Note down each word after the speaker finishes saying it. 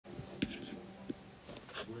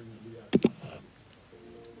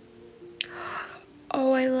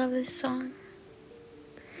Oh, I love this song.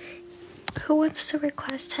 Who wants to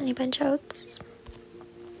request Honey Bunch Oats?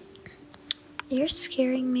 You're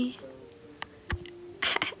scaring me.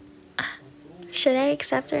 Should I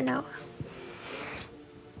accept or no?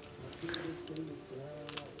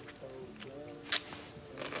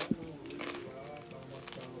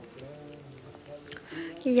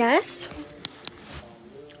 Yes?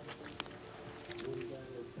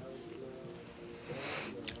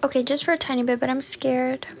 Okay, just for a tiny bit, but I'm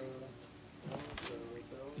scared.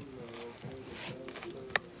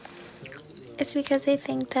 It's because they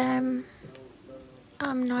think that I'm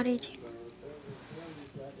not 18.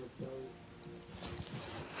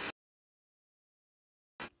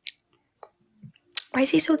 Why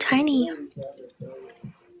is he so tiny?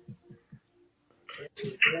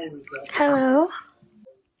 Hello?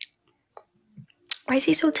 Why is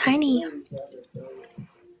he so tiny?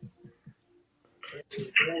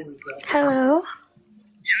 Hello?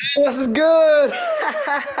 What's good?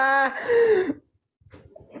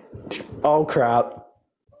 Oh crap.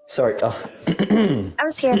 Sorry. Oh.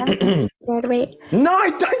 I'm scared. I'm scared. Wait.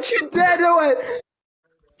 No, don't you dare do it!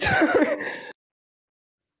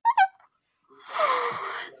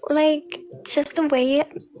 Like, just the way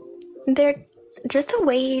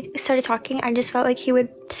he started talking, I just felt like he would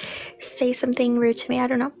say something rude to me. I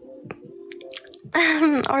don't know.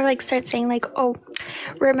 Or like start saying like, oh,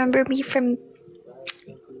 remember me from...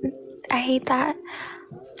 I hate that.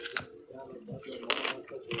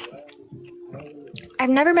 I've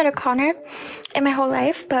never met a Connor in my whole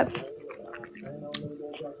life, but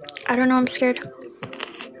I don't know, I'm scared.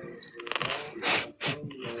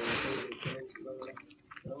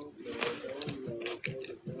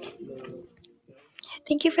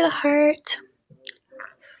 Thank you for the heart.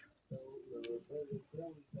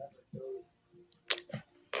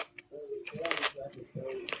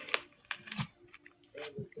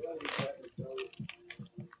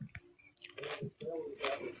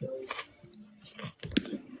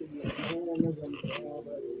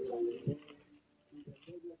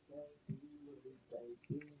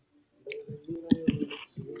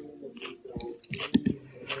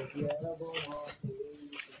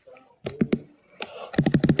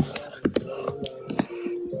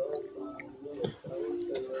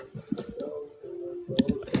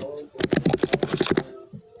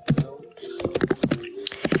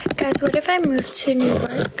 Guys, what if I move to New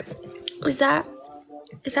York? Is that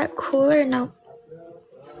cool or no?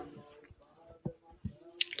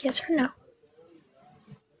 Yes or no?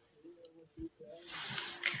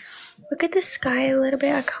 Look at the sky a little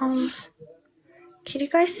bit. Can you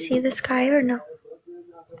guys see the sky or no?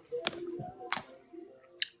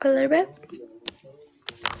 A little bit?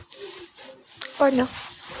 Or no?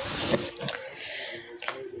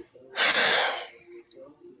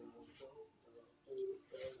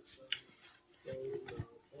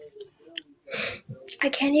 I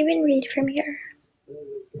can't even read from here.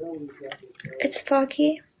 It's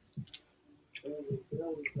foggy.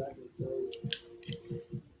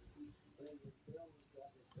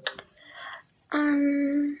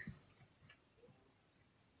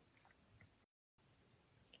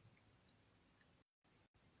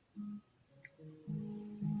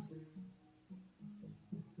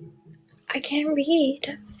 I can't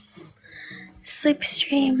read. Sleep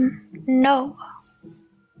stream. No.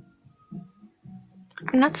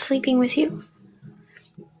 I'm not sleeping with you.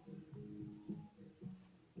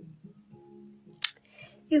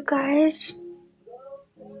 You guys,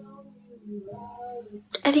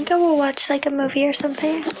 I think I will watch like a movie or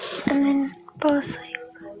something and then fall asleep.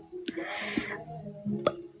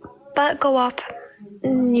 But go off.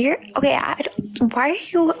 You're okay. Why are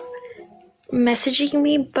you messaging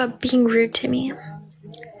me but being rude to me?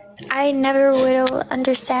 I never will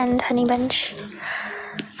understand, Honey Bunch.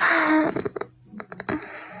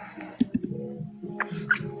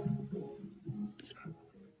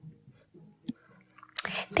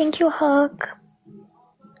 Thank you, Hug.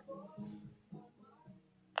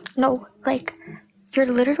 No, like, you're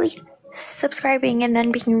literally subscribing and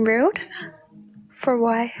then being rude? For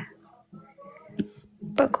why?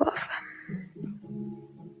 But go off.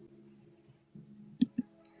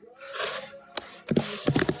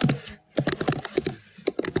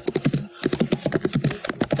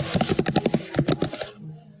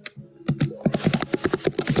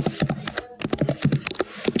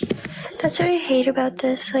 That's what I hate about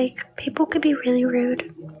this. Like, people could be really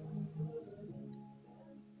rude.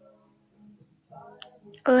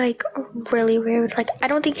 Like, really rude. Like, I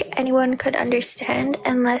don't think anyone could understand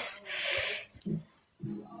unless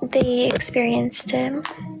they experienced it.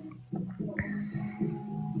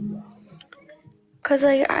 Because,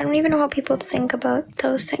 like, I don't even know how people think about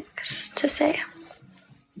those things to say.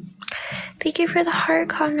 Thank you for the heart,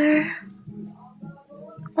 Connor.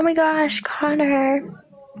 Oh my gosh, Connor.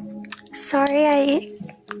 Sorry I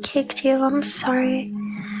kicked you. I'm sorry.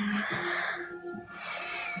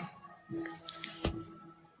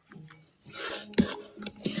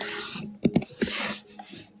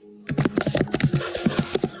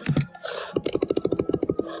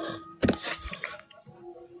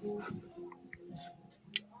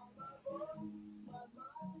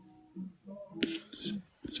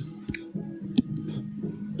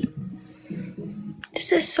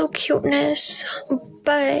 This is so cuteness,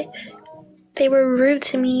 but they were rude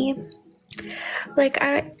to me. Like,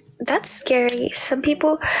 that's scary. Some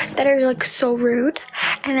people that are like so rude,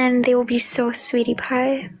 and then they will be so sweetie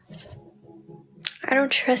pie. I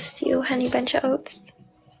don't trust you, honey bunch of oats.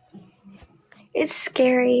 It's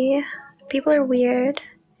scary. People are weird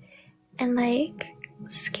and like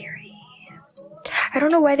scary. I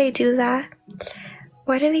don't know why they do that.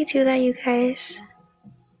 Why do they do that, you guys?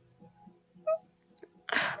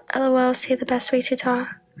 LOL, say the best way to talk.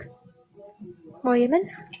 William?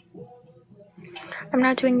 I'm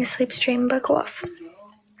not doing a sleep stream, but go off.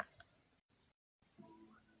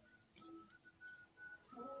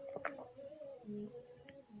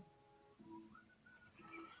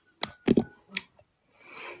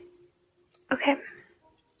 Okay.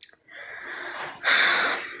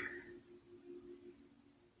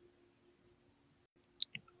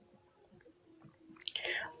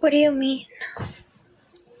 What do you mean?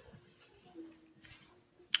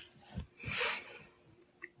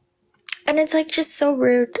 And it's like just so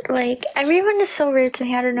rude. Like, everyone is so rude to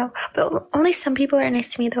me. I don't know. But only some people are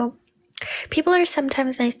nice to me, though. People are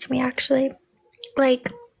sometimes nice to me, actually. Like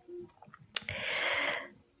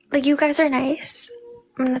you guys are nice.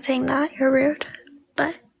 I'm not saying that. You're rude.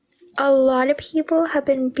 But a lot of people have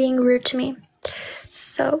been being rude to me.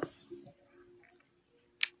 So,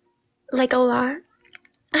 like, a lot.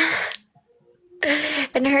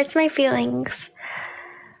 And it hurts my feelings.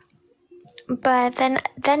 But then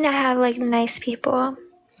I have, like, nice people.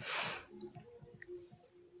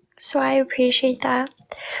 So I appreciate that.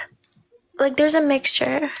 Like, there's a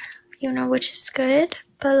mixture, you know, which is good.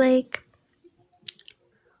 But, like,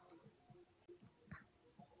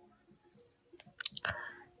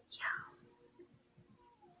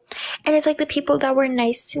 and it's like the people that were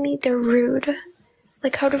nice to me, they're rude.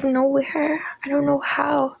 Like, out of nowhere. I don't know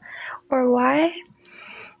how or why.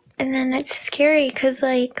 And then it's scary because,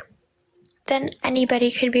 like, then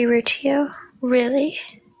anybody could be rude to you. Really.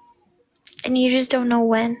 And you just don't know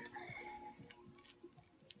when.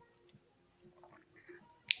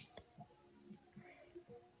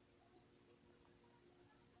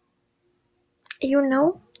 You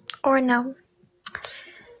know or no?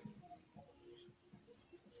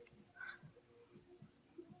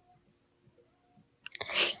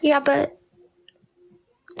 Yeah, but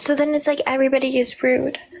so then it's like everybody is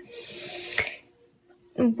rude.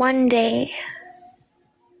 One day,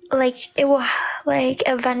 like, it will, like,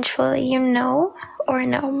 eventually, you know or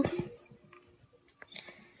no?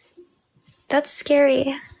 That's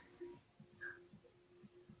scary.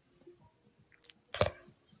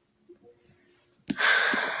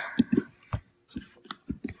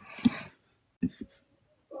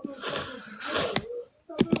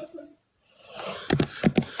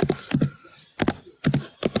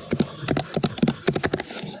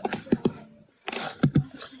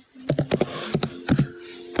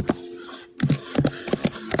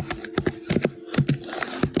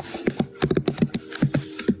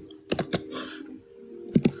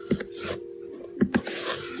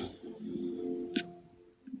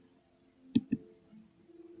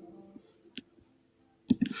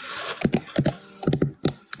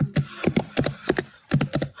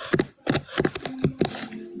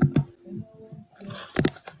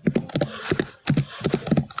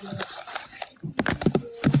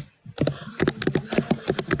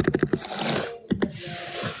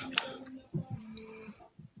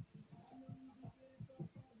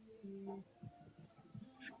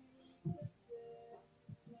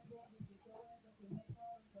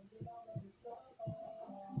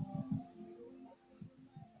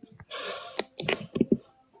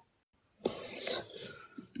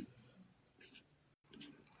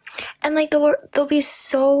 And, like, they'll be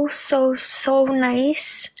so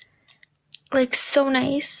nice. Like, so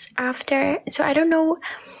nice after. So I don't know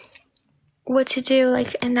what to do,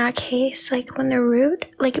 like, in that case. Like, when they're rude.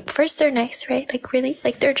 Like, first they're nice, right? Like, really.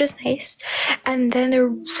 Like, they're just nice. And then they're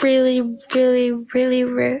really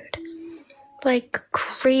rude. Like,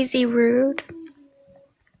 crazy rude.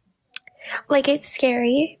 like it's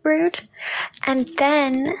scary rude, and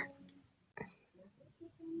then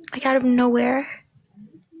like out of nowhere,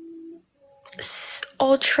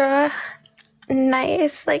 ultra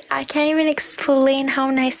nice. Like I can't even explain how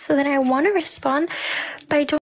nice. So then I want to respond, but I don't